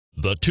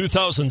The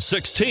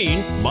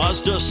 2016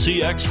 Mazda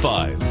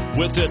CX-5.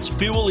 With its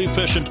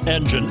fuel-efficient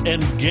engine,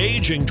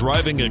 engaging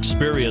driving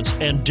experience,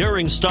 and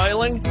daring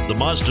styling, the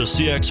Mazda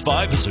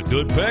CX-5 is a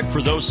good pick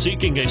for those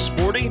seeking a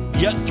sporty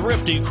yet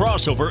thrifty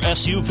crossover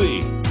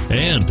SUV.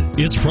 And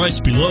it's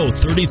priced below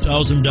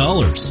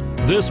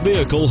 $30,000. This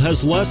vehicle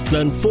has less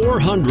than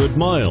 400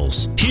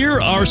 miles.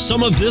 Here are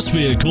some of this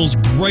vehicle's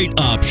great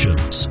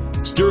options: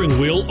 Steering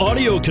wheel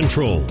audio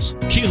controls,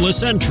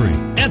 keyless entry,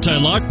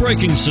 anti-lock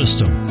braking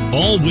system,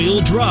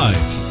 all-wheel drive,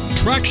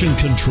 traction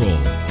control,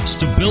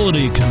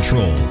 stability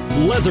control,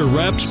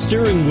 leather-wrapped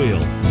steering wheel,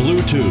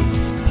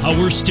 Bluetooth,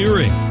 power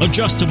steering,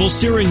 adjustable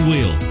steering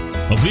wheel.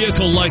 A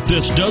vehicle like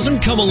this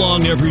doesn't come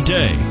along every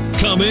day.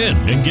 Come in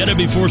and get it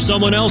before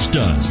someone else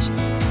does.